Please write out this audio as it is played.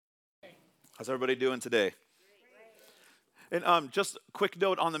How's everybody doing today? And just a quick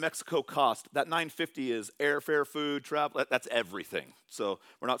note on the Mexico cost. That $9.50 is airfare, food, travel. That's everything. So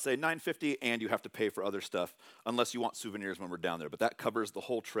we're not saying $9.50 and you have to pay for other stuff unless you want souvenirs when we're down there. But that covers the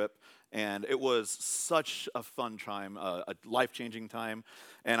whole trip. And it was such a fun time, a life-changing time.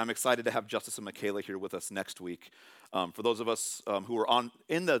 And I'm excited to have Justice and Michaela here with us next week. For those of us who were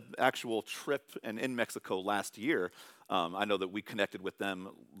in the actual trip and in Mexico last year, I know that we connected with them.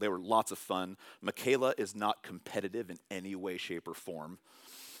 They were lots of fun. Michaela is not competitive in any way, shape, or form.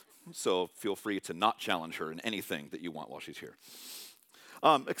 So feel free to not challenge her in anything that you want while she's here.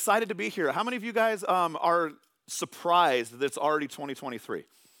 Excited to be here. How many of you guys are surprised that it's already 2023?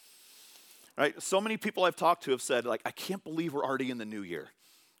 Right? So many people I've talked to have said, like, I can't believe we're already in the new year.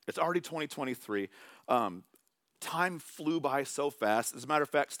 It's already 2023. Time flew by so fast. As a matter of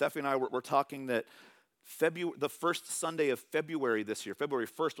fact, Stephanie and I were talking that the first Sunday of February this year, February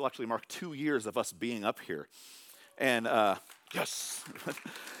 1st, will actually mark 2 years of us being up here. And yes,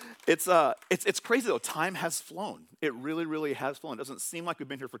 it's crazy though. Time has flown. It really, really has flown. It doesn't seem like we've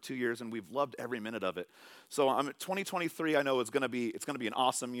been here for 2 years, and we've loved every minute of it. So 2023, I know it's going to be an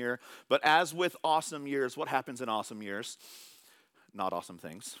awesome year. But as with awesome years, what happens in awesome years? Not awesome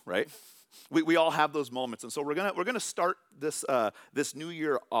things, right? We all have those moments, and so we're gonna start this new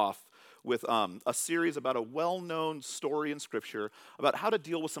year off with a series about a well-known story in Scripture about how to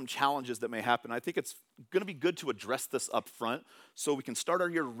deal with some challenges that may happen. I think it's going to be good to address this up front so we can start our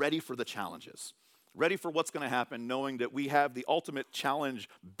year ready for the challenges, ready for what's going to happen, knowing that we have the ultimate challenge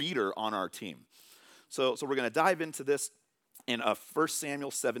beater on our team. So we're going to dive into this in 1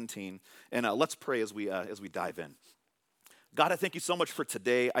 Samuel 17, and let's pray as we dive in. God, I thank you so much for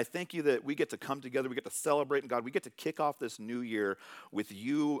today. I thank you that we get to come together, we get to celebrate, and God, we get to kick off this new year with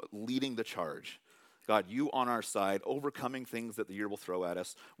you leading the charge. God, you on our side, overcoming things that the year will throw at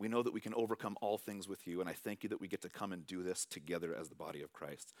us. We know that we can overcome all things with you, and I thank you that we get to come and do this together as the body of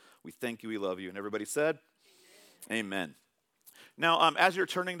Christ. We thank you, we love you, and everybody said, Amen. Now, as you're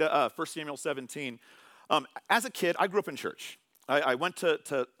turning to 1 Samuel 17, as a kid, I grew up in church. I went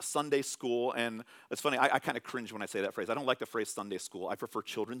to Sunday school, and it's funny, I kind of cringe when I say that phrase. I don't like the phrase Sunday school. I prefer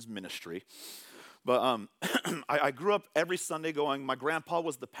children's ministry. But I grew up every Sunday going, my grandpa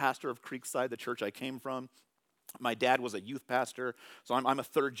was the pastor of Creekside, the church I came from. My dad was a youth pastor, so I'm a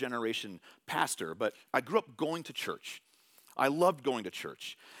third-generation pastor. But I grew up going to church. I loved going to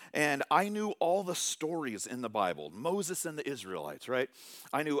church. And I knew all the stories in the Bible, Moses and the Israelites, right?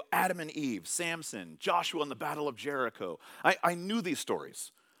 I knew Adam and Eve, Samson, Joshua and the Battle of Jericho. I knew these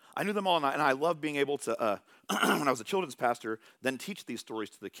stories. I knew them all, and I loved being able to, when I was a children's pastor, then teach these stories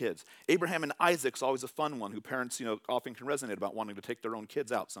to the kids. Abraham and Isaac's always a fun one, who parents, often can resonate about wanting to take their own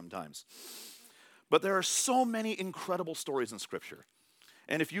kids out sometimes. But there are so many incredible stories in Scripture.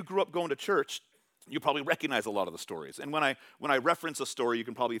 And if you grew up going to church, you probably recognize a lot of the stories. And when I reference a story, you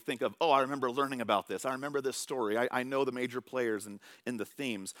can probably think of, I remember learning about this. I remember this story. I know the major players and the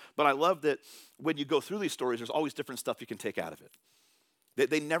themes. But I love that when you go through these stories, there's always different stuff you can take out of it.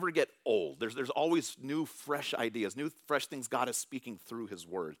 They never get old. There's always new, fresh ideas, new, fresh things God is speaking through his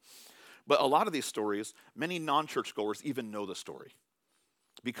word. But a lot of these stories, many non-churchgoers even know the story.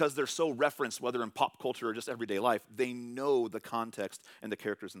 Because they're so referenced, whether in pop culture or just everyday life, they know the context and the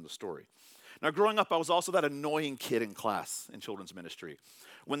characters in the story. Now, growing up, I was also that annoying kid in class in children's ministry.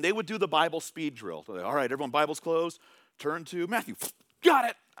 When they would do the Bible speed drill, like, all right, everyone, Bible's closed, turn to Matthew. Got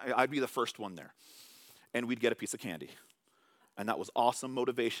it! I'd be the first one there. And we'd get a piece of candy. And that was awesome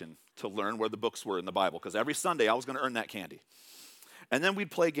motivation to learn where the books were in the Bible, because every Sunday I was going to earn that candy. And then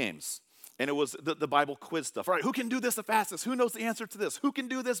we'd play games. And it was the Bible quiz stuff. All right, who can do this the fastest? Who knows the answer to this? Who can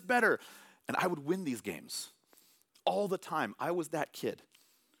do this better? And I would win these games all the time. I was that kid.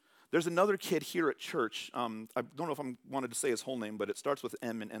 There's another kid here at church. I don't know if I wanted to say his whole name, but it starts with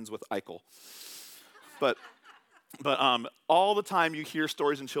M and ends with Eichel. But all the time you hear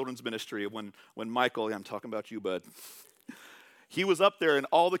stories in children's ministry when Michael, I'm talking about you, bud, he was up there and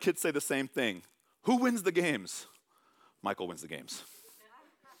all the kids say the same thing. Who wins the games? Michael wins the games.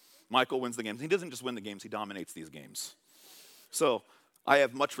 Michael wins the games. He doesn't just win the games, he dominates these games. So I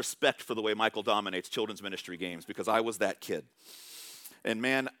have much respect for the way Michael dominates children's ministry games because I was that kid. And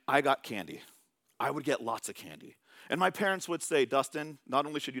man, I got candy. I would get lots of candy. And my parents would say, Dustin, not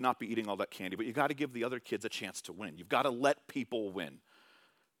only should you not be eating all that candy, but you got to give the other kids a chance to win. You've got to let people win.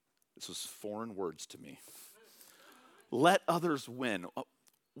 This was foreign words to me. Let others win.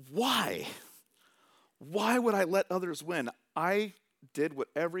 Why? Why would I let others win? I did what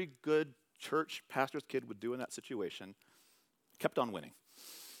every good church pastor's kid would do in that situation. Kept on winning.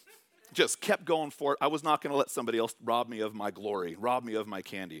 Just kept going for it. I was not going to let somebody else rob me of my glory, rob me of my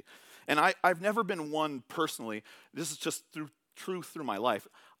candy. And I've never been one personally, this is just true through my life,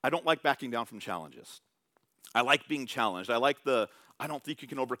 I don't like backing down from challenges. I like being challenged. I like I don't think you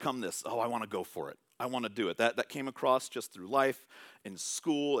can overcome this. Oh, I want to go for it. I want to do it. That came across just through life, in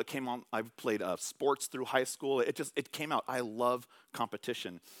school. It came on, I've played sports through high school. It came out. I love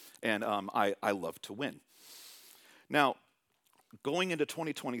competition, and I love to win. Now, going into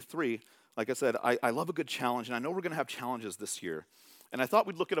 2023, like I said, I love a good challenge, and I know we're going to have challenges this year. And I thought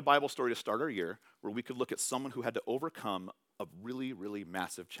we'd look at a Bible story to start our year where we could look at someone who had to overcome a really, really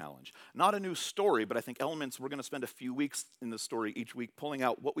massive challenge. Not a new story, but I think elements, we're going to spend a few weeks in the story each week pulling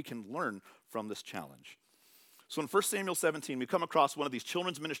out what we can learn from this challenge. So in 1 Samuel 17, we come across one of these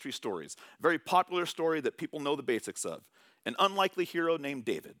children's ministry stories, a very popular story that people know the basics of. An unlikely hero named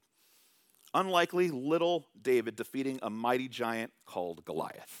David. Unlikely little David defeating a mighty giant called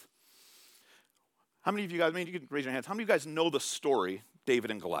Goliath. How many of you guys, you can raise your hands, how many of you guys know the story,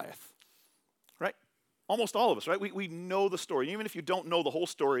 David and Goliath? Right? Almost all of us, right? We know the story. Even if you don't know the whole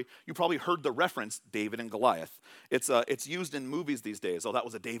story, you probably heard the reference, David and Goliath. It's used in movies these days. Oh, that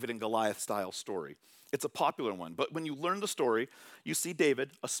was a David and Goliath style story. It's a popular one. But when you learn the story, you see David,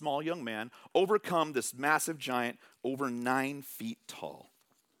 a small young man, overcome this massive giant over 9 feet tall.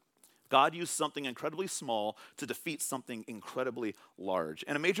 God used something incredibly small to defeat something incredibly large.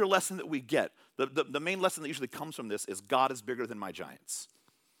 And a major lesson that we get, the main lesson that usually comes from this is God is bigger than my giants.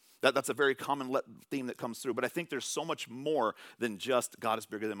 That's a very common theme that comes through. But I think there's so much more than just God is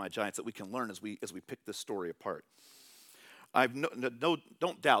bigger than my giants that we can learn as we pick this story apart.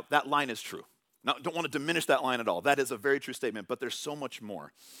 Don't doubt that line is true. Now, don't want to diminish that line at all. That is a very true statement, but there's so much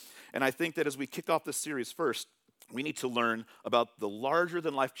more. And I think that as we kick off this series first, we need to learn about the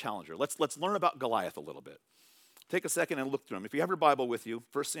larger-than-life challenger. Let's learn about Goliath a little bit. Take a second and look through him. If you have your Bible with you,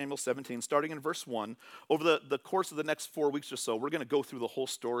 1 Samuel 17, starting in verse 1, over the course of the next 4 weeks or so, we're going to go through the whole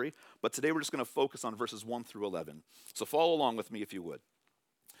story, but today we're just going to focus on verses 1 through 11. So follow along with me if you would.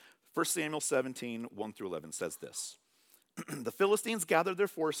 1 Samuel 17, 1 through 11 says this. The Philistines gathered their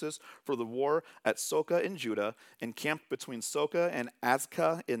forces for the war at Soka in Judah and camped between Soka and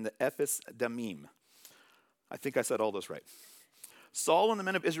Azekah in the Ephes Dammim. I think I said all this right. Saul and the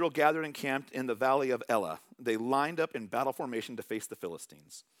men of Israel gathered and camped in the valley of Elah. They lined up in battle formation to face the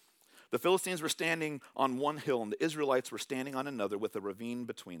Philistines. The Philistines were standing on one hill, and the Israelites were standing on another with a ravine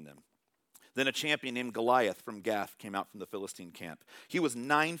between them. Then a champion named Goliath from Gath came out from the Philistine camp. He was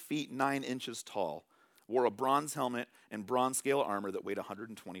 9 feet 9 inches tall, wore a bronze helmet and bronze scale armor that weighed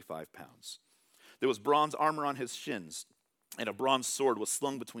 125 pounds. There was bronze armor on his shins, and a bronze sword was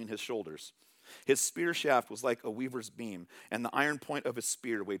slung between his shoulders. His spear shaft was like a weaver's beam, and the iron point of his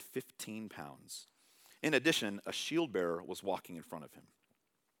spear weighed 15 pounds. In addition, a shield bearer was walking in front of him.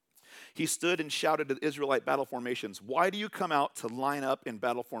 He stood and shouted to the Israelite battle formations, "Why do you come out to line up in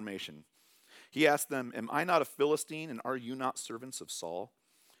battle formation?" He asked them, "Am I not a Philistine, and are you not servants of Saul?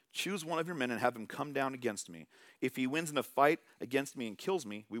 Choose one of your men and have him come down against me. If he wins in a fight against me and kills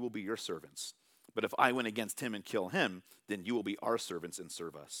me, we will be your servants. But if I win against him and kill him, then you will be our servants and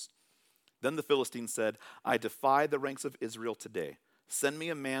serve us." Then the Philistines said, "I defy the ranks of Israel today. Send me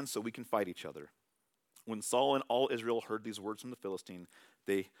a man so we can fight each other." When Saul and all Israel heard these words from the Philistine,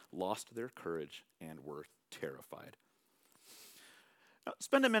 they lost their courage and were terrified. Now,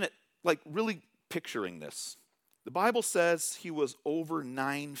 spend a minute really picturing this. The Bible says he was over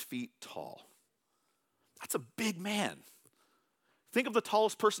 9 feet tall. That's a big man. Think of the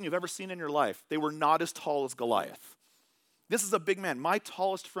tallest person you've ever seen in your life. They were not as tall as Goliath. This is a big man. My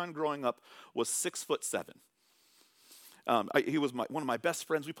tallest friend growing up was 6'7". He was one of my best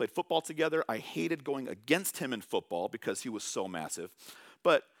friends. We played football together. I hated going against him in football because he was so massive.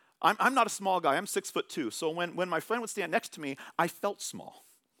 But I'm not a small guy. I'm 6'2". So when my friend would stand next to me, I felt small.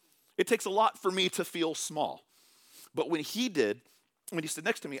 It takes a lot for me to feel small. But when he stood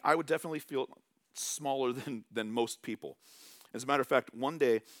next to me, I would definitely feel smaller than most people. As a matter of fact, one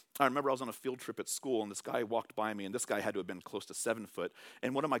day, I remember I was on a field trip at school, and this guy walked by me, and this guy had to have been close to 7 foot.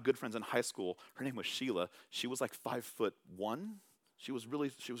 And one of my good friends in high school, her name was Sheila. She was like 5'1". She was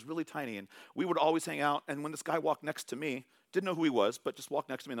really tiny, and we would always hang out. And when this guy walked next to me, didn't know who he was, but just walked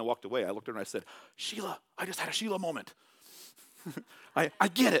next to me and then walked away. I looked at her and I said, "Sheila, I just had a Sheila moment." I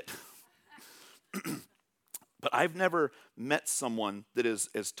get it. But I've never met someone that is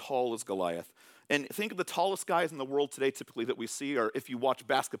as tall as Goliath. And think of the tallest guys in the world today typically that we see are, if you watch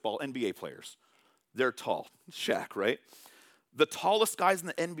basketball, NBA players. They're tall. Shaq, right? The tallest guys in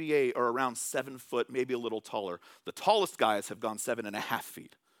the NBA are around 7 foot, maybe a little taller. The tallest guys have gone 7.5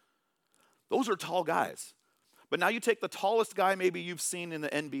 feet. Those are tall guys. But now you take the tallest guy maybe you've seen in the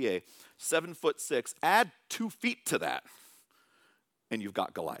NBA, 7'6", add 2 feet to that, and you've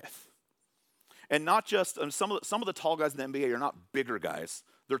got Goliath. And not just, some of the tall guys in the NBA are not bigger guys.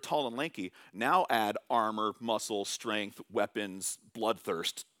 They're tall and lanky. Now add armor, muscle, strength, weapons,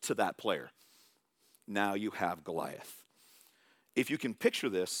 bloodthirst to that player. Now you have Goliath. If you can picture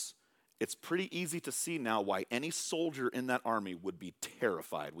this, it's pretty easy to see now why any soldier in that army would be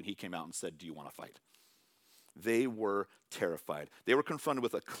terrified when he came out and said, "Do you want to fight?" They were terrified. They were confronted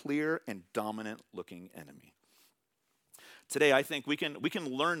with a clear and dominant-looking enemy. Today, I think we can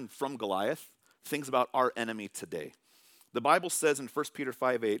learn from Goliath things about our enemy today. The Bible says in 1 Peter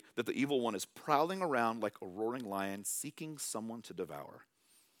 5:8 that the evil one is prowling around like a roaring lion, seeking someone to devour.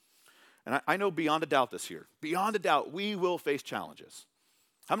 And I know beyond a doubt this year, beyond a doubt, we will face challenges.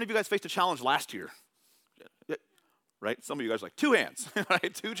 How many of you guys faced a challenge last year? Right? Some of you guys are like, 2 hands,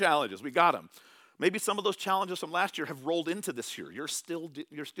 right? 2 challenges, we got them. Maybe some of those challenges from last year have rolled into this year. You're still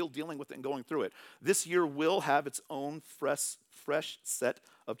dealing with it and going through it. This year will have its own fresh set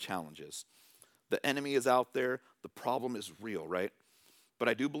of challenges. The enemy is out there. The problem is real, right? But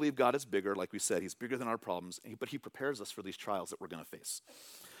I do believe God is bigger. Like we said, he's bigger than our problems, but he prepares us for these trials that we're going to face.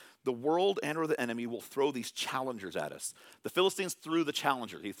 The world and or the enemy will throw these challengers at us. The Philistines threw the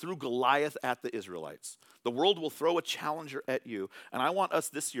challenger. He threw Goliath at the Israelites. The world will throw a challenger at you. And I want us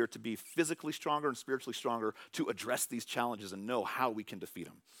this year to be physically stronger and spiritually stronger to address these challenges and know how we can defeat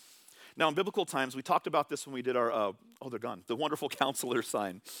them. Now, in biblical times, we talked about this when we did our, they're gone, the wonderful counselor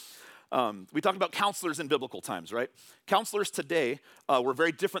sign. We talked about counselors in biblical times, right? Counselors today were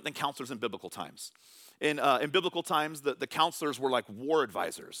very different than counselors in biblical times. In biblical times, the counselors were like war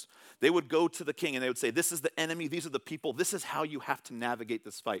advisors. They would go to the king and they would say, this is the enemy, these are the people, this is how you have to navigate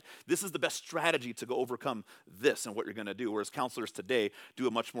this fight. This is the best strategy to go overcome this and what you're going to do. Whereas counselors today do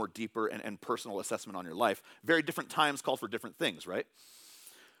a much more deeper and personal assessment on your life. Very different times call for different things, right?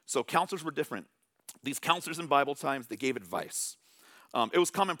 So counselors were different. These counselors in Bible times, they gave advice. It was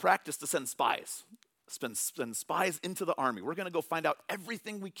common practice to send spies. Send spies into the army. We're going to go find out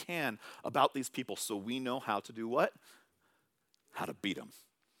everything we can about these people so we know how to do what? How to beat them.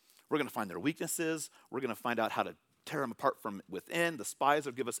 We're going to find their weaknesses. We're going to find out how to tear them apart from within. The spies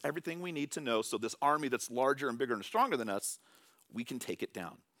will give us everything we need to know so this army that's larger and bigger and stronger than us, we can take it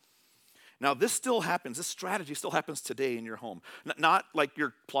down. Now, this still happens. This strategy still happens today in your home. Not like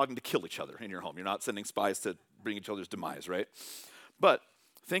you're plotting to kill each other in your home. You're not sending spies to bring each other's demise, right? But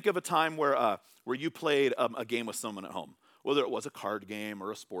think of a time where you played a game with someone at home, whether it was a card game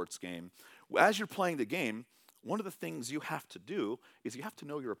or a sports game. As you're playing the game, one of the things you have to do is you have to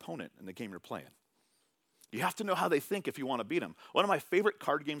know your opponent in the game you're playing. You have to know how they think if you want to beat them. One of my favorite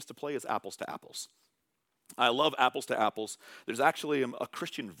card games to play is Apples to Apples. I love Apples to Apples. There's actually a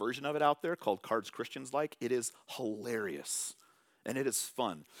Christian version of it out there called Cards Christians Like. It is hilarious, and it is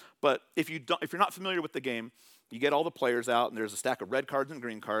fun. But if you're not familiar with the game, you get all the players out, and there's a stack of red cards and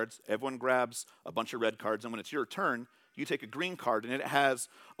green cards. Everyone grabs a bunch of red cards, and when it's your turn, you take a green card, and it has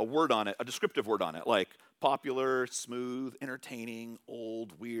a word on it, a descriptive word on it, like popular, smooth, entertaining,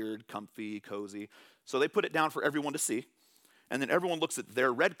 old, weird, comfy, cozy. So they put it down for everyone to see, and then everyone looks at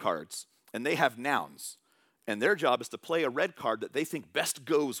their red cards, and they have nouns. And their job is to play a red card that they think best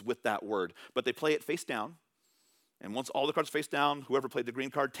goes with that word, but they play it face down. And once all the cards face down, whoever played the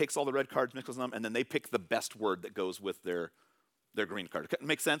green card takes all the red cards, mixes them, and then they pick the best word that goes with their green card.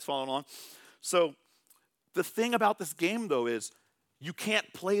 Make sense following along? So the thing about this game, though, is you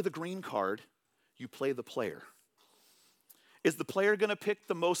can't play the green card. You play the player. Is the player going to pick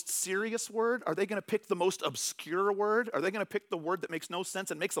the most serious word? Are they going to pick the most obscure word? Are they going to pick the word that makes no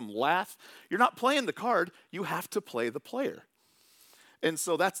sense and makes them laugh? You're not playing the card. You have to play the player. And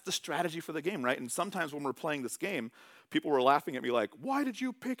so that's the strategy for the game, right? And sometimes when we're playing this game, people were laughing at me like, why did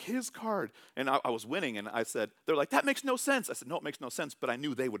you pick his card? And I was winning, and I said, they're like, that makes no sense. I said, no, it makes no sense, but I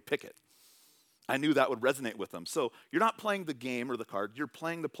knew they would pick it. I knew that would resonate with them. So you're not playing the game or the card. You're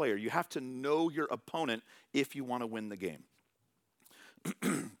playing the player. You have to know your opponent if you want to win the game.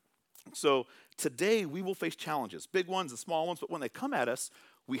 So today we will face challenges, big ones and small ones, but when they come at us,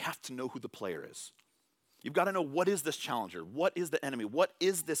 we have to know who the player is. You've got to know, what is this challenger? What is the enemy? What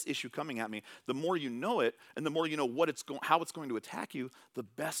is this issue coming at me? The more you know it, and the more you know how it's going to attack you, the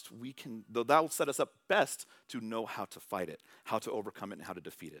best we can, that will set us up best to know how to fight it, how to overcome it, and how to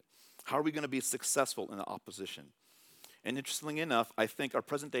defeat it. How are we going to be successful in the opposition? And interestingly enough, I think our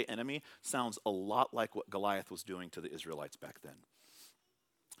present-day enemy sounds a lot like what Goliath was doing to the Israelites back then.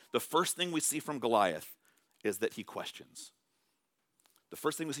 The first thing we see from Goliath is that he questions. The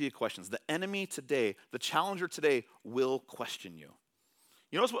first thing we see, he questions. The enemy today, the challenger today, will question you.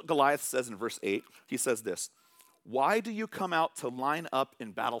 You notice what Goliath says in verse 8? He says this, why do you come out to line up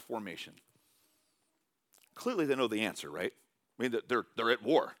in battle formation? Clearly they know the answer, right? I mean, they're at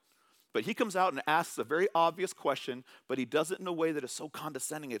war. But he comes out and asks a very obvious question, but he does it in a way that is so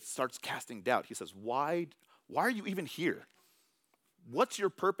condescending it starts casting doubt. He says, why are you even here? What's your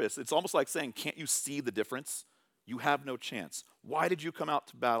purpose? It's almost like saying, can't you see the difference? You have no chance. Why did you come out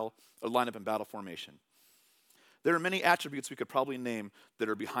to battle or line up in battle formation? There are many attributes we could probably name that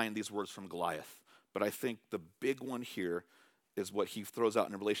are behind these words from Goliath, but I think the big one here is what he throws out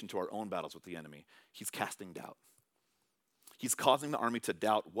in relation to our own battles with the enemy. He's casting doubt. He's causing the army to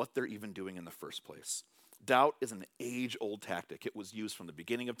doubt what they're even doing in the first place. Doubt is an age-old tactic. It was used from the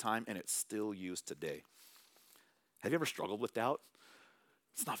beginning of time, and it's still used today. Have you ever struggled with doubt?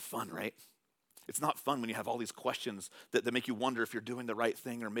 It's not fun, right? It's not fun when you have all these questions that make you wonder if you're doing the right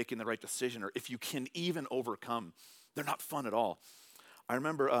thing or making the right decision or if you can even overcome. They're not fun at all. I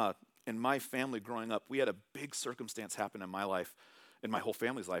remember in my family growing up, we had a big circumstance happen in my life, in my whole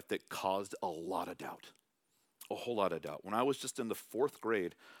family's life, that caused a lot of doubt. A whole lot of doubt. When I was just in the 4th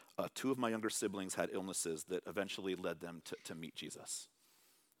grade, 2 of my younger siblings had illnesses that eventually led them to meet Jesus.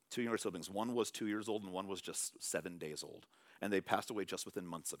 2 younger siblings. One was 2 years old and one was just 7 days old. And they passed away just within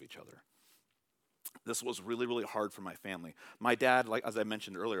months of each other. This was really, really hard for my family. My dad, like as I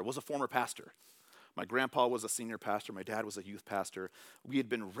mentioned earlier, was a former pastor. My grandpa was a senior pastor. My dad was a youth pastor. We had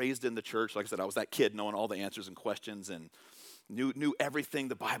been raised in the church. Like I said, I was that kid knowing all the answers and questions and knew everything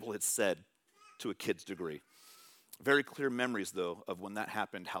the Bible had said to a kid's degree. Very clear memories, though, of when that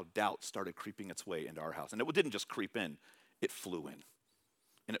happened, how doubt started creeping its way into our house. And it didn't just creep in, it flew in.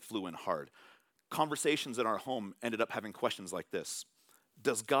 And it flew in hard. Conversations in our home ended up having questions like this.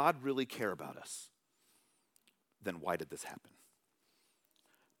 Does God really care about us? Then why did this happen?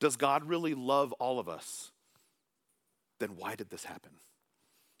 Does God really love all of us? Then why did this happen?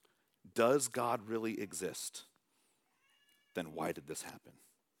 Does God really exist? Then why did this happen?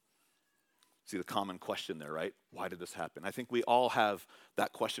 See the common question there, right? Why did this happen? I think we all have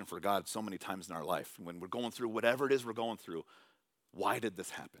that question for God so many times in our life. When we're going through whatever it is we're going through, why did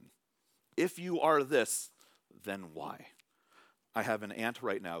this happen? If you are this, then why? I have an aunt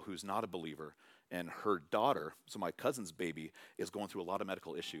right now who's not a believer, and her daughter, so my cousin's baby, is going through a lot of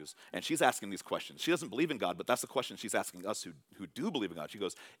medical issues. And she's asking these questions. She doesn't believe in God, but that's the question she's asking us who do believe in God. She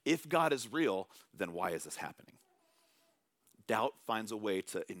goes, if God is real, then why is this happening? Doubt finds a way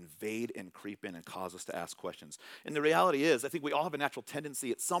to invade and creep in and cause us to ask questions. And the reality is, I think we all have a natural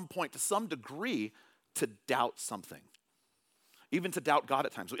tendency at some point, to some degree, to doubt something. Even to doubt God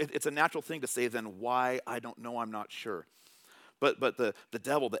at times. It's a natural thing to say, then why? I don't know, I'm not sure. But the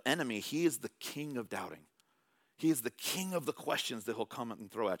devil, the enemy, he is the king of doubting. He is the king of the questions that he'll come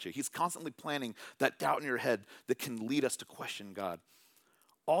and throw at you. He's constantly planting that doubt in your head that can lead us to question God.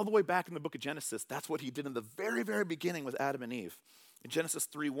 All the way back in the book of Genesis, that's what he did in the very, very beginning with Adam and Eve. In Genesis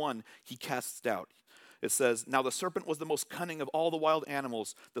 3:1, he casts doubt. It says, now the serpent was the most cunning of all the wild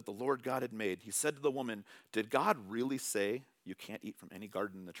animals that the Lord God had made. He said to the woman, did God really say you can't eat from any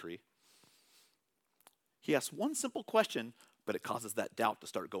garden in the tree? He asks one simple question, but it causes that doubt to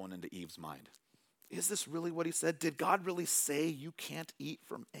start going into Eve's mind. Is this really what he said? Did God really say you can't eat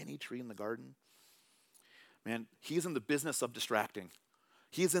from any tree in the garden? Man, he's in the business of distracting.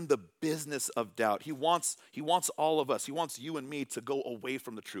 He's in the business of doubt. He wants all of us, he wants you and me to go away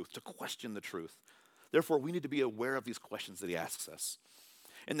from the truth, to question the truth. Therefore, we need to be aware of these questions that he asks us.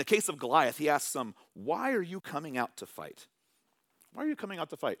 In the case of Goliath, he asks them, why are you coming out to fight? Why are you coming out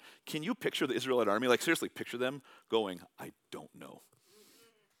to fight? Can you picture the Israelite army? Like, seriously, picture them going, I don't know.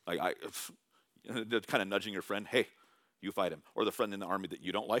 Like, kind of nudging your friend, hey, you fight him. Or the friend in the army that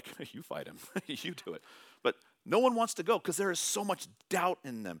you don't like, you fight him. You do it. But no one wants to go because there is so much doubt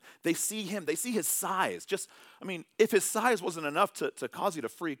in them. They see him. They see his size. If his size wasn't enough to cause you to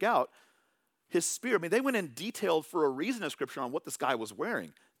freak out, his spear, they went in detailed for a reason in Scripture on what this guy was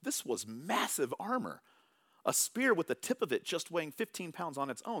wearing. This was massive armor. A spear with the tip of it just weighing 15 pounds on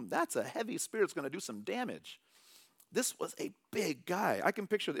its own. That's a heavy spear. It's going to do some damage. This was a big guy. I can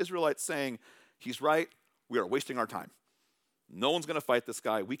picture the Israelites saying, he's right. We are wasting our time. No one's going to fight this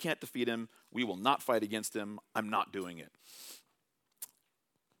guy. We can't defeat him. We will not fight against him. I'm not doing it.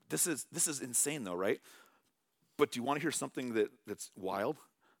 This is insane though, right? But do you want to hear something that's wild?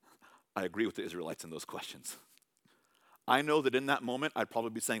 I agree with the Israelites in those questions. I know that in that moment, I'd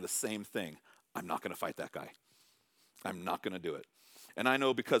probably be saying the same thing. I'm not going to fight that guy. I'm not going to do it. And I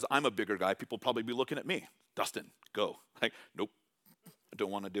know because I'm a bigger guy, people probably be looking at me. Dustin, go. Like, nope, I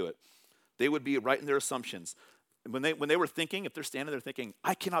don't want to do it. They would be right in their assumptions. When they were thinking, if they're standing there thinking,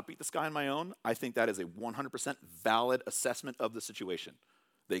 I cannot beat this guy on my own, I think that is a 100% valid assessment of the situation.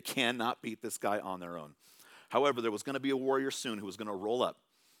 They cannot beat this guy on their own. However, there was going to be a warrior soon who was going to roll up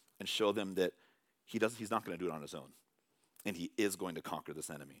and show them that he's not going to do it on his own. And he is going to conquer this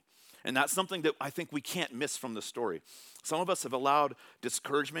enemy. And that's something that I think we can't miss from the story. Some of us have allowed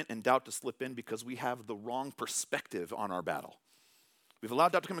discouragement and doubt to slip in because we have the wrong perspective on our battle. We've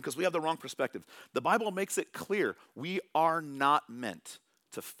allowed doubt to come in because we have the wrong perspective. The Bible makes it clear we are not meant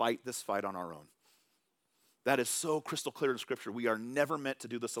to fight this fight on our own. That is so crystal clear in Scripture. We are never meant to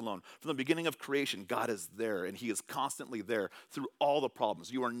do this alone. From the beginning of creation, God is there, and he is constantly there through all the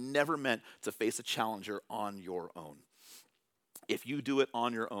problems. You are never meant to face a challenger on your own. If you do it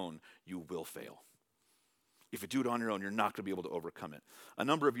on your own, you will fail. If you do it on your own, you're not going to be able to overcome it. A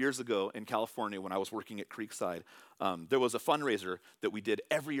number of years ago in California, when I was working at Creekside, there was a fundraiser that we did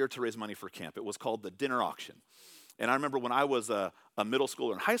every year to raise money for camp. It was called the dinner auction. And I remember when I was a middle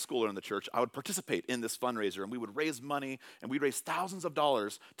schooler and high schooler in the church, I would participate in this fundraiser, and we would raise money, and we'd raise thousands of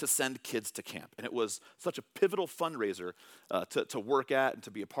dollars to send kids to camp. And it was such a pivotal fundraiser to work at and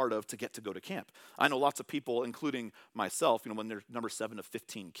to be a part of, to get to go to camp. I know lots of people, including myself, when they're number 7 of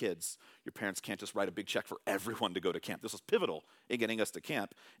 15 kids, your parents can't just write a big check for everyone to go to camp. This was pivotal in getting us to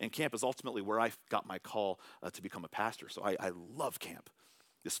camp, and camp is ultimately where I got my call to become a pastor. So I love camp.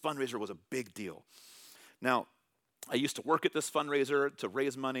 This fundraiser was a big deal. Now, I used to work at this fundraiser to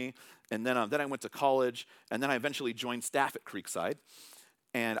raise money, and then I went to college, and then I eventually joined staff at Creekside.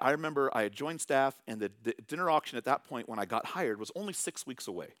 And I remember I had joined staff, and the dinner auction at that point when I got hired was only 6 weeks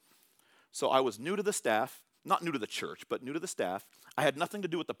away. So I was new to the staff, not new to the church, but new to the staff. I had nothing to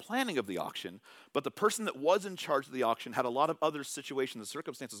do with the planning of the auction, but the person that was in charge of the auction had a lot of other situations and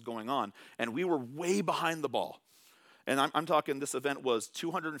circumstances going on, and we were way behind the ball. And I'm talking, this event was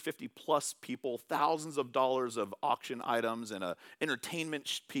 250 plus people, thousands of dollars of auction items, and an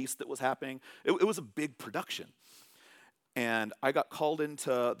entertainment piece that was happening. It was a big production. And I got called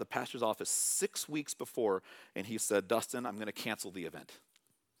into the pastor's office 6 weeks before, and he said, "Dustin, I'm going to cancel the event.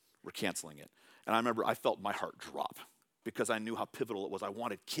 We're canceling it." And I remember I felt my heart drop because I knew how pivotal it was. I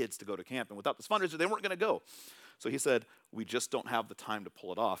wanted kids to go to camp, and without this fundraiser, they weren't going to go. So he said, "We just don't have the time to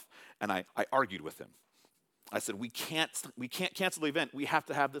pull it off." And I argued with him. I said, we can't cancel the event. We have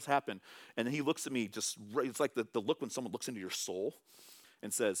to have this happen. And then he looks at me, it's like the look when someone looks into your soul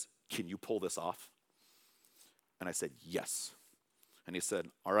and says, "Can you pull this off?" And I said, "Yes." And he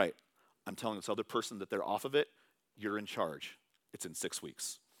said, "All right, I'm telling this other person that they're off of it. You're in charge. It's in 6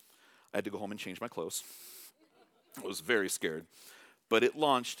 weeks." I had to go home and change my clothes. I was very scared. But it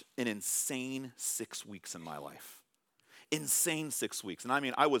launched an insane 6 weeks in my life. Insane 6 weeks. And I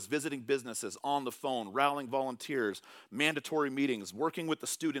mean, I was visiting businesses on the phone, rallying volunteers, mandatory meetings, working with the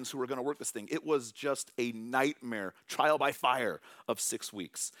students who were going to work this thing. It was just a nightmare, trial by fire of 6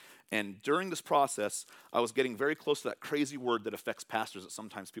 weeks. And during this process, I was getting very close to that crazy word that affects pastors that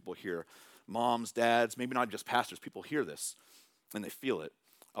sometimes people hear. Moms, dads, maybe not just pastors, people hear this and they feel it.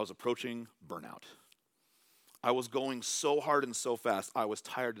 I was approaching burnout. I was going so hard and so fast. I was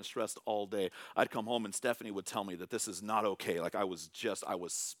tired and stressed all day. I'd come home and Stephanie would tell me that this is not okay. Like I was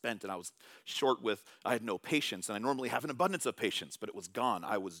spent and I was I had no patience. And I normally have an abundance of patience, but it was gone.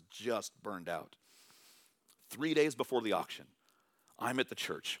 I was just burned out. 3 days before the auction, I'm at the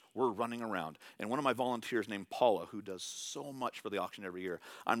church. We're running around. And one of my volunteers named Paula, who does so much for the auction every year,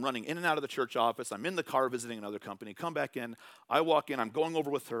 I'm running in and out of the church office. I'm in the car visiting another company. Come back in. I walk in. I'm going over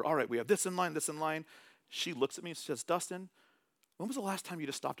with her. All right, we have this in line, this in line. She looks at me and says, "Dustin, when was the last time you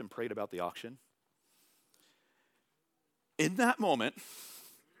just stopped and prayed about the auction?" In that moment,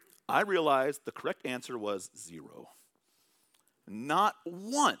 I realized the correct answer was 0. Not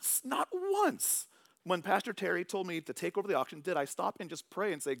once. When Pastor Terry told me to take over the auction, did I stop and just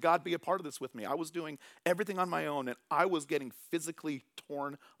pray and say, "God, be a part of this with me." I was doing everything on my own, and I was getting physically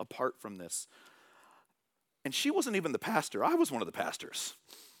torn apart from this. And she wasn't even the pastor. I was one of the pastors.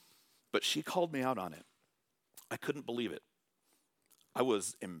 But she called me out on it. I couldn't believe it. I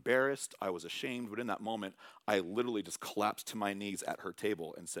was embarrassed. I was ashamed. But in that moment, I literally just collapsed to my knees at her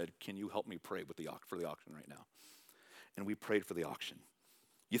table and said, "Can you help me pray for the auction right now?" And we prayed for the auction.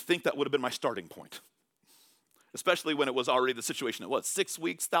 You think that would have been my starting point, especially when it was already the situation it was. 6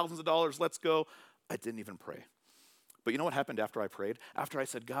 weeks, thousands of dollars, let's go. I didn't even pray. But you know what happened after I prayed? After I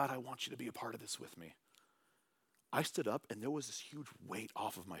said, "God, I want you to be a part of this with me," I stood up and there was this huge weight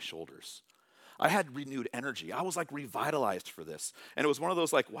off of my shoulders. I had renewed energy. I was like revitalized for this. And it was one of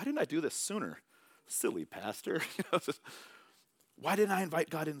those like, why didn't I do this sooner? Silly pastor. Why didn't I invite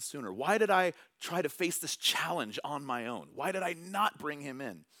God in sooner? Why did I try to face this challenge on my own? Why did I not bring him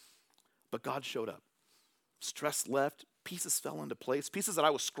in? But God showed up. Stress left. Pieces fell into place. Pieces that I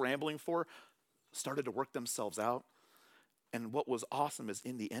was scrambling for started to work themselves out. And what was awesome is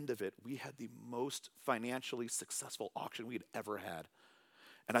in the end of it, we had the most financially successful auction we had ever had.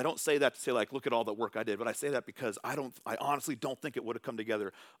 And I don't say that to say like, look at all the work I did, but I say that because I honestly don't think it would have come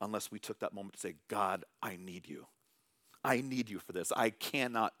together unless we took that moment to say, God, I need you. I need you for this. I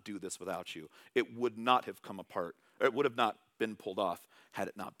cannot do this without you. It would not have come apart. Or it would have not been pulled off had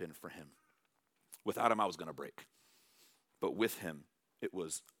it not been for him. Without him, I was going to break. But with him, it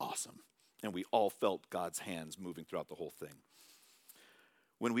was awesome. And we all felt God's hands moving throughout the whole thing.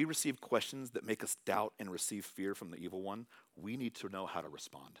 When we receive questions that make us doubt and receive fear from the evil one, we need to know how to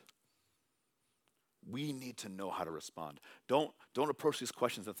respond. We need to know how to respond. Don't approach these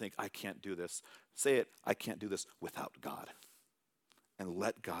questions and think, I can't do this. Say it, I can't do this without God. And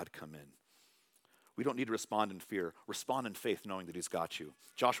let God come in. We don't need to respond in fear. Respond in faith, knowing that he's got you.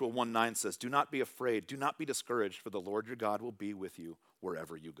 Joshua 1:9 says, do not be afraid. Do not be discouraged, for the Lord your God will be with you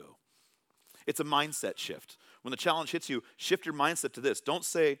wherever you go. It's a mindset shift. When the challenge hits you, shift your mindset to this. Don't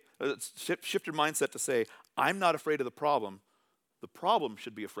say, shift your mindset to say, I'm not afraid of the problem. The problem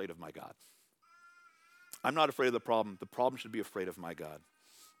should be afraid of my God. I'm not afraid of the problem should be afraid of my God.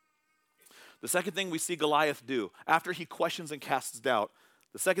 The second thing we see Goliath do, after he questions and casts doubt,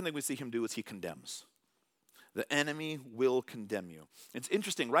 the second thing we see him do is he condemns. The enemy will condemn you. It's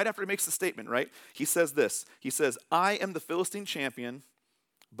interesting, right after he makes the statement, right? He says this. He says, I am the Philistine champion,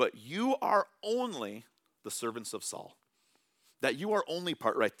 but you are only the servants of Saul. That you are only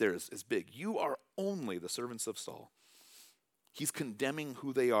part right there is big. You are only the servants of Saul. He's condemning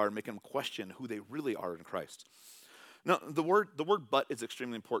who they are and making them question who they really are in Christ. Now, the word but is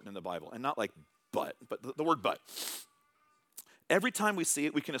extremely important in the Bible, and not like but the word but. Every time we see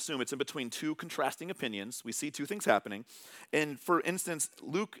it, we can assume it's in between two contrasting opinions. We see two things happening. And for instance,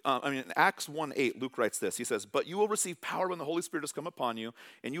 in Acts 1:8, Luke writes this. He says, but you will receive power when the Holy Spirit has come upon you,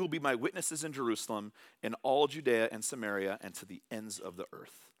 and you will be my witnesses in Jerusalem, in all Judea and Samaria, and to the ends of the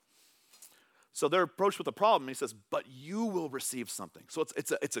earth. So they're approached with a problem. He says, but you will receive something. So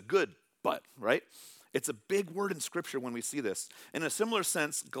it's a good but, right? It's a big word in Scripture when we see this. In a similar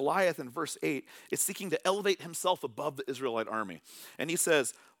sense, Goliath in verse 8 is seeking to elevate himself above the Israelite army. And he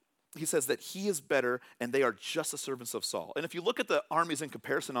says that he is better and they are just the servants of Saul. And if you look at the armies in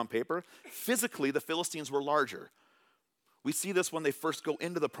comparison on paper, physically the Philistines were larger. We see this when they first go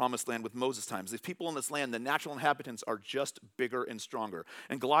into the promised land with Moses' times. These people in this land, the natural inhabitants, are just bigger and stronger.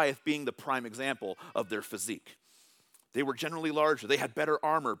 And Goliath being the prime example of their physique. They were generally larger. They had better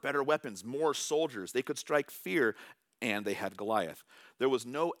armor, better weapons, more soldiers. They could strike fear, and they had Goliath. There was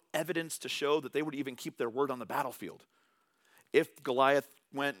no evidence to show that they would even keep their word on the battlefield. If Goliath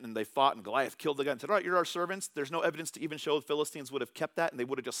went and they fought and Goliath killed the guy and said, all right, you're our servants, there's no evidence to even show the Philistines would have kept that, and they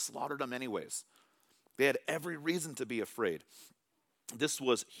would have just slaughtered them anyways. They had every reason to be afraid. This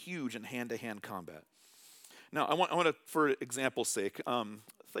was huge in hand-to-hand combat. Now, I want to, for example's sake,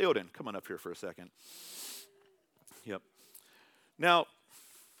 Theoden, come on up here for a second. Yep. Now,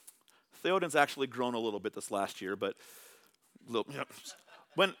 Theoden's actually grown a little bit this last year, but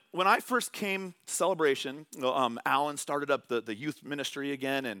when I first came to Celebration, Alan started up the youth ministry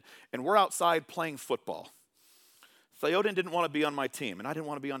again, and we're outside playing football. Theoden didn't want to be on my team, and I didn't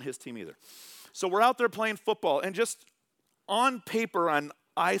want to be on his team either. So we're out there playing football, and just on paper, on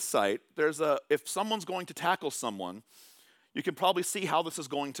eyesight, if someone's going to tackle someone, you can probably see how this is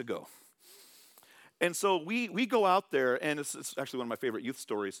going to go. And so we go out there, and it's actually one of my favorite youth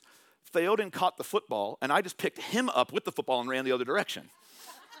stories. Theoden caught the football, and I just picked him up with the football and ran the other direction.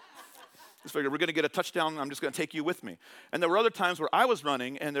 Just figured, we're going to get a touchdown, I'm just going to take you with me. And there were other times where I was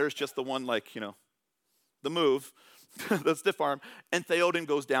running, and there's just the one, the move, the stiff arm, and Theoden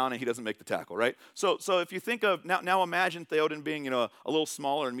goes down, and he doesn't make the tackle, right? So if you think of, now imagine Theoden being, a little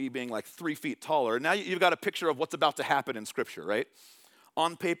smaller and me being like 3 feet taller. Now you've got a picture of what's about to happen in Scripture, right?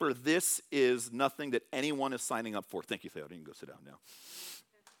 On paper, this is nothing that anyone is signing up for. Thank you, Theoden. You can go sit down now.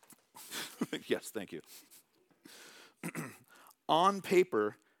 Yes, thank you. On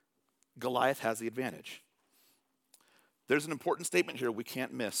paper, Goliath has the advantage. There's an important statement here we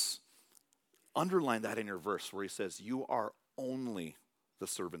can't miss. Underline that in your verse where he says, you are only the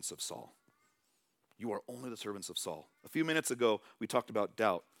servants of Saul. You are only the servants of Saul. A few minutes ago, we talked about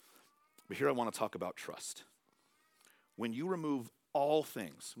doubt. But here I want to talk about trust. When you remove all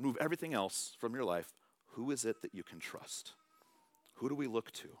things, remove everything else from your life, who is it that you can trust? Who do we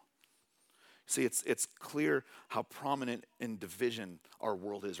look to? See, it's clear how prominent in division our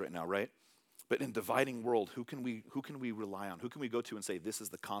world is right now, right? But in dividing world, who can we rely on? Who can we go to and say, this is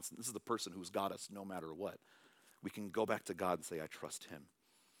the constant, this is the person who's got us no matter what? We can go back to God and say, I trust him.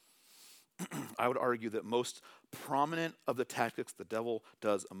 I would argue that most prominent of the tactics the devil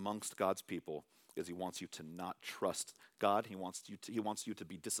does amongst God's people is he wants you to not trust God. He wants you to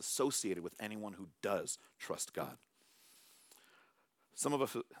be disassociated with anyone who does trust God. Some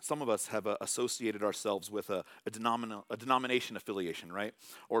of us have associated ourselves with a denomination affiliation, right?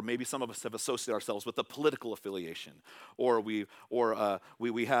 Or maybe some of us have associated ourselves with a political affiliation, or we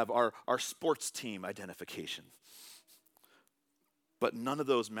have our sports team identification. But none of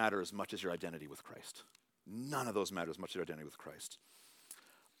those matter as much as your identity with Christ. None of those matter as much as your identity with Christ.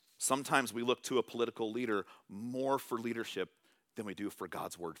 Sometimes we look to a political leader more for leadership than we do for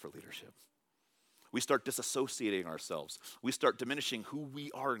God's word for leadership. We start disassociating ourselves. We start diminishing who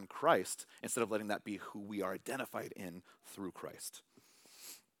we are in Christ instead of letting that be who we are identified in through Christ.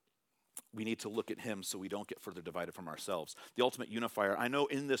 We need to look at him so we don't get further divided from ourselves. The ultimate unifier, I know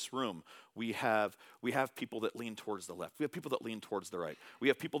in this room we have people that lean towards the left. We have people that lean towards the right. We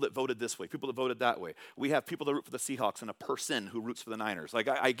have people that voted this way, people that voted that way. We have people that root for the Seahawks and a person who roots for the Niners. Like,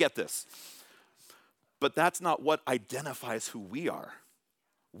 I get this. But that's not what identifies who we are.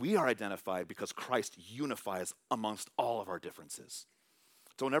 We are identified because Christ unifies amongst all of our differences.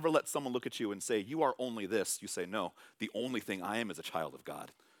 Don't ever let someone look at you and say, you are only this. You say, no, the only thing I am is a child of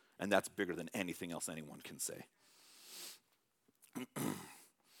God. And that's bigger than anything else anyone can say.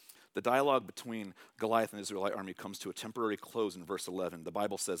 The dialogue between Goliath and the Israelite army comes to a temporary close in verse 11. The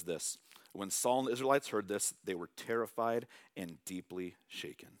Bible says this: when Saul and the Israelites heard this, they were terrified and deeply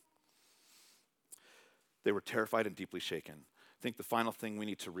shaken. They were terrified and deeply shaken. I think the final thing we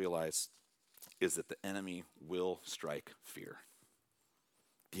need to realize is that the enemy will strike fear.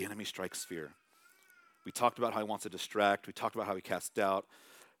 The enemy strikes fear. We talked about how he wants to distract. We talked about how he casts doubt.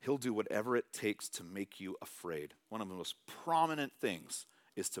 He'll do whatever it takes to make you afraid. One of the most prominent things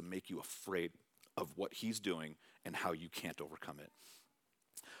is to make you afraid of what he's doing and how you can't overcome it.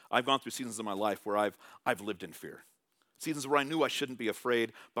 I've gone through seasons of my life where I've lived in fear. Seasons where I knew I shouldn't be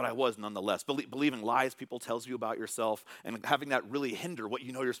afraid, but I was nonetheless. Believing lies people tells you about yourself and having that really hinder what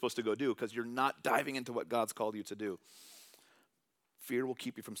you know you're supposed to go do because you're not diving into what God's called you to do. Fear will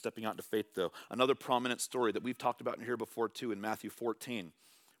keep you from stepping out into faith, though. Another prominent story that we've talked about in here before, too, in Matthew 14.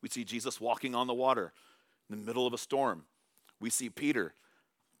 We see Jesus walking on the water in the middle of a storm. We see Peter.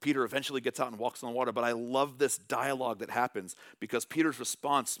 Peter eventually gets out and walks on the water, but I love this dialogue that happens because Peter's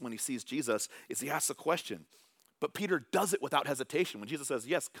response when he sees Jesus is he asks a question. But Peter does it without hesitation. When Jesus says,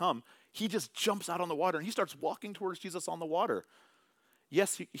 yes, come, he just jumps out on the water and he starts walking towards Jesus on the water.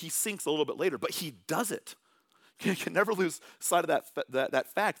 Yes, he sinks a little bit later, but he does it. You can never lose sight of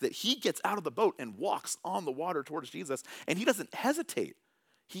that fact that he gets out of the boat and walks on the water towards Jesus, and he doesn't hesitate.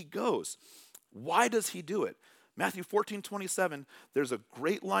 He goes. Why does he do it? Matthew 14:27, there's a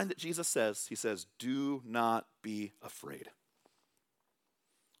great line that Jesus says. He says, do not be afraid.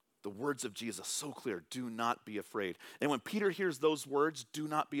 The words of Jesus, so clear, do not be afraid. And when Peter hears those words, do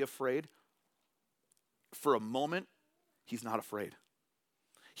not be afraid, for a moment, he's not afraid.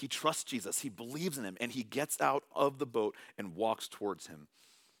 He trusts Jesus, he believes in him, and he gets out of the boat and walks towards him.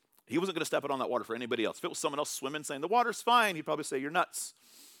 He wasn't going to step out on that water for anybody else. If it was someone else swimming saying, the water's fine, he'd probably say, you're nuts.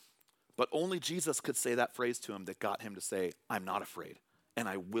 But only Jesus could say that phrase to him that got him to say, I'm not afraid, and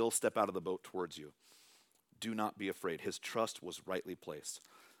I will step out of the boat towards you. Do not be afraid. His trust was rightly placed.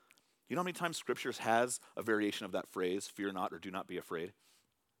 You know how many times Scriptures has a variation of that phrase, fear not or do not be afraid?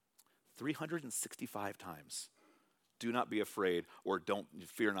 365 times. Do not be afraid or don't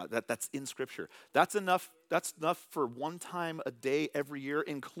fear not. That's in Scripture. That's enough for one time a day every year,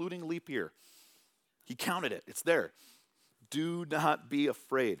 including leap year. He counted it. It's there. Do not be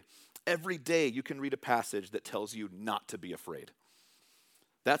afraid. Every day you can read a passage that tells you not to be afraid.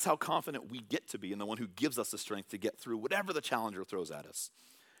 That's how confident we get to be in the one who gives us the strength to get through whatever the challenger throws at us.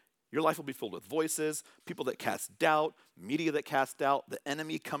 Your life will be filled with voices, people that cast doubt, media that cast doubt, the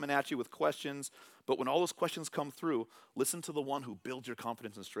enemy coming at you with questions. But when all those questions come through, listen to the one who builds your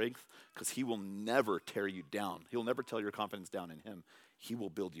confidence and strength, because he will never tear you down. He'll never tear your confidence down in him. He will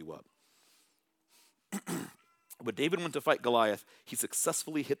build you up. When David went to fight Goliath, he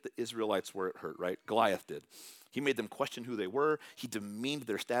successfully hit the Israelites where it hurt, right? Goliath did. He made them question who they were. He demeaned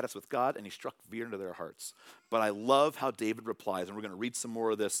their status with God, and he struck fear into their hearts. But I love how David replies, and we're going to read some more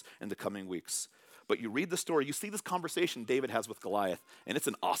of this in the coming weeks. But you read the story, you see this conversation David has with Goliath, and it's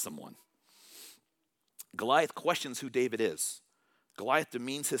an awesome one. Goliath questions who David is. Goliath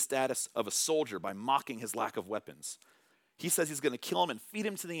demeans his status of a soldier by mocking his lack of weapons. He says he's going to kill him and feed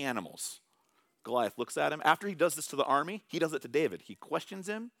him to the animals. Goliath looks at him. After he does this to the army, he does it to David. He questions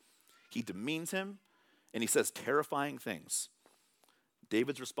him, he demeans him, and he says terrifying things.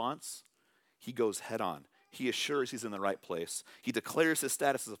 David's response, he goes head on. He assures he's in the right place. He declares his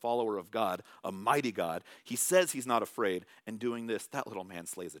status as a follower of God, a mighty God. He says he's not afraid. And doing this, that little man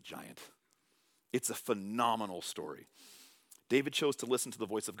slays a giant. It's a phenomenal story. David chose to listen to the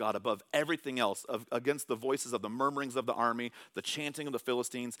voice of God above everything else, against the voices of the murmurings of the army, the chanting of the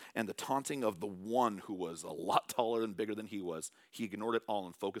Philistines, and the taunting of the one who was a lot taller and bigger than he was. He ignored it all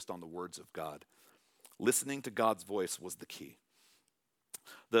and focused on the words of God. Listening to God's voice was the key.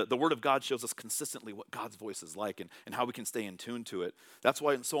 The Word of God shows us consistently what God's voice is like and how we can stay in tune to it. That's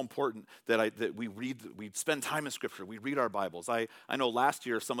why it's so important that we spend time in Scripture, we read our Bibles. I know last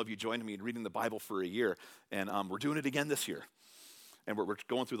year some of you joined me in reading the Bible for a year, and we're doing it again this year. And we're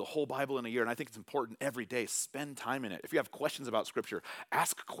going through the whole Bible in a year, and I think it's important every day, spend time in it. If you have questions about Scripture,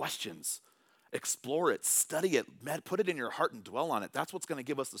 ask questions. Explore it, study it, put it in your heart and dwell on it. That's what's going to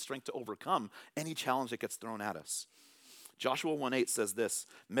give us the strength to overcome any challenge that gets thrown at us. Joshua 1:8 says this,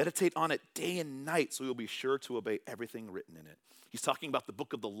 meditate on it day and night so you'll be sure to obey everything written in it. He's talking about the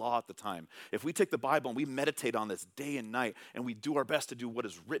book of the law at the time. If we take the Bible and we meditate on this day and night and we do our best to do what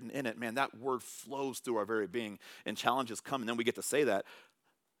is written in it, man, that word flows through our very being and challenges come. And then we get to say that.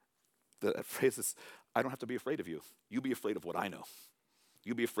 The phrase is, I don't have to be afraid of you. You be afraid of what I know.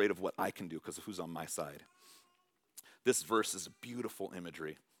 You be afraid of what I can do because of who's on my side. This verse is beautiful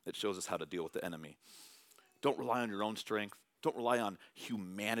imagery that shows us how to deal with the enemy. Don't rely on your own strength. Don't rely on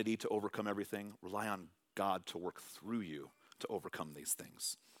humanity to overcome everything. Rely on God to work through you to overcome these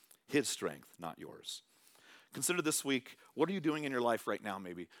things. His strength, not yours. Consider this week, what are you doing in your life right now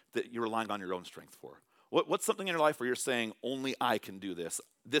maybe that you're relying on your own strength for? What's something in your life where you're saying, only I can do this.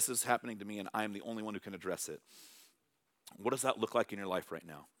 This is happening to me and I am the only one who can address it. What does that look like in your life right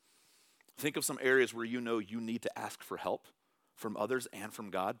now? Think of some areas where you know you need to ask for help from others and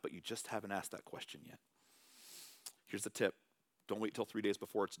from God, but you just haven't asked that question yet. Here's the tip. Don't wait till 3 days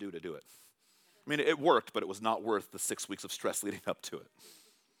before it's due to do it. I mean, it worked, but it was not worth the 6 weeks of stress leading up to it.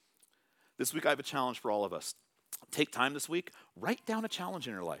 This week, I have a challenge for all of us. Take time this week, write down a challenge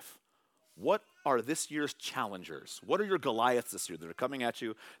in your life. What are this year's challengers? What are your Goliaths this year that are coming at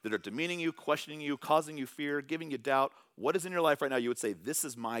you, that are demeaning you, questioning you, causing you fear, giving you doubt? What is in your life right now you would say, this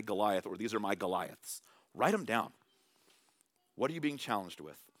is my Goliath, or these are my Goliaths? Write them down. What are you being challenged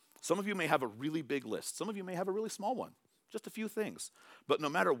with? Some of you may have a really big list. Some of you may have a really small one. Just a few things. But no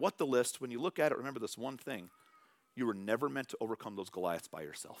matter what the list, when you look at it, remember this one thing. You were never meant to overcome those Goliaths by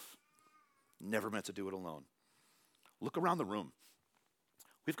yourself. Never meant to do it alone. Look around the room.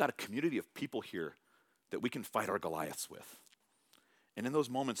 We've got a community of people here that we can fight our Goliaths with. And in those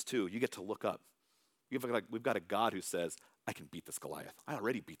moments too, you get to look up. We've got a God who says, I can beat this Goliath. I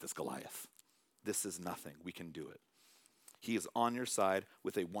already beat this Goliath. This is nothing. We can do it. He is on your side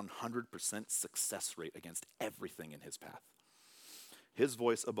with a 100% success rate against everything in his path. His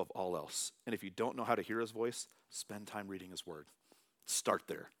voice above all else. And if you don't know how to hear his voice, spend time reading his word. Start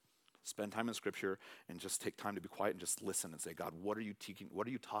there. Spend time in Scripture and just take time to be quiet and just listen and say, God, what are you teaching? What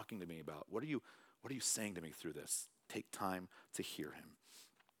are you talking to me about? What are you saying to me through this? Take time to hear him.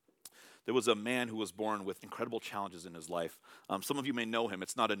 There was a man who was born with incredible challenges in his life. Some of you may know him.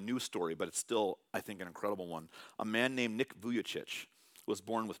 It's not a new story, but it's still, I think, an incredible one. A man named Nick Vujicic was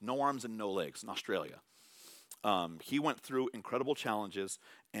born with no arms and no legs in Australia. He went through incredible challenges,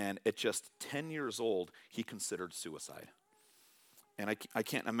 and at just 10 years old, he considered suicide. And I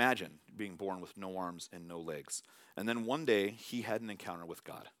can't imagine being born with no arms and no legs. And then one day, he had an encounter with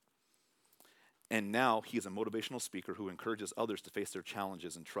God. And now he is a motivational speaker who encourages others to face their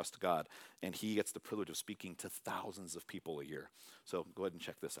challenges and trust God. And he gets the privilege of speaking to thousands of people a year. So go ahead and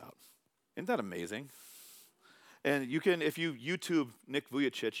check this out. Isn't that amazing? And you can, if you YouTube Nick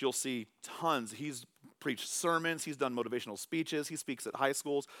Vujicic, you'll see tons. He's preached sermons. He's done motivational speeches. He speaks at high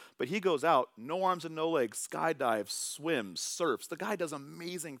schools. But he goes out, no arms and no legs, skydives, swims, surfs. The guy does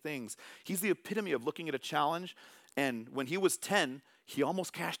amazing things. He's the epitome of looking at a challenge. And when he was 10, he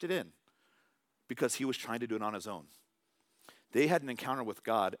almost cashed it in, because he was trying to do it on his own. They had an encounter with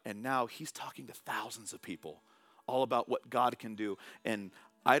God, and now he's talking to thousands of people all about what God can do. And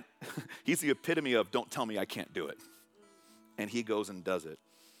he's the epitome of, don't tell me I can't do it. And he goes and does it.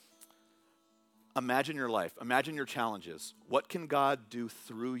 Imagine your life. Imagine your challenges. What can God do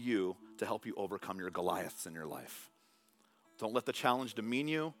through you to help you overcome your Goliaths in your life? Don't let the challenge demean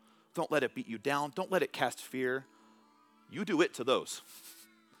you. Don't let it beat you down. Don't let it cast fear. You do it to those.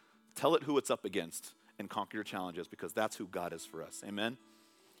 Tell it who it's up against and conquer your challenges, because that's who God is for us. Amen?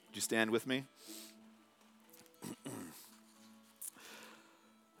 Would you stand with me?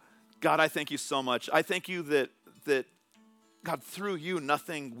 God, I thank you so much. I thank you that God, through you,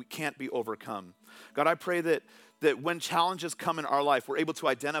 nothing we can't be overcome. God, I pray that when challenges come in our life, we're able to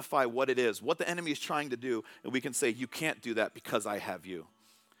identify what it is, what the enemy is trying to do, and we can say, you can't do that because I have you.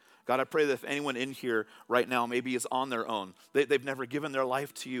 God, I pray that if anyone in here right now maybe is on their own, they've never given their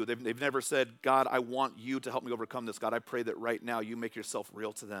life to you, they've never said, God, I want you to help me overcome this. God, I pray that right now you make yourself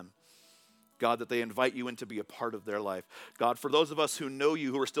real to them. God, that they invite you in to be a part of their life. God, for those of us who know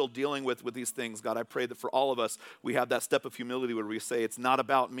you, who are still dealing with these things, God, I pray that for all of us, we have that step of humility where we say, it's not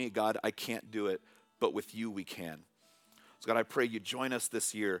about me, God, I can't do it, but with you we can. So God, I pray you join us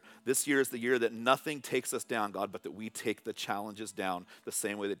this year. This year is the year that nothing takes us down, God, but that we take the challenges down the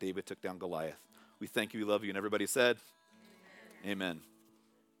same way that David took down Goliath. We thank you, we love you, and everybody said, amen. Amen.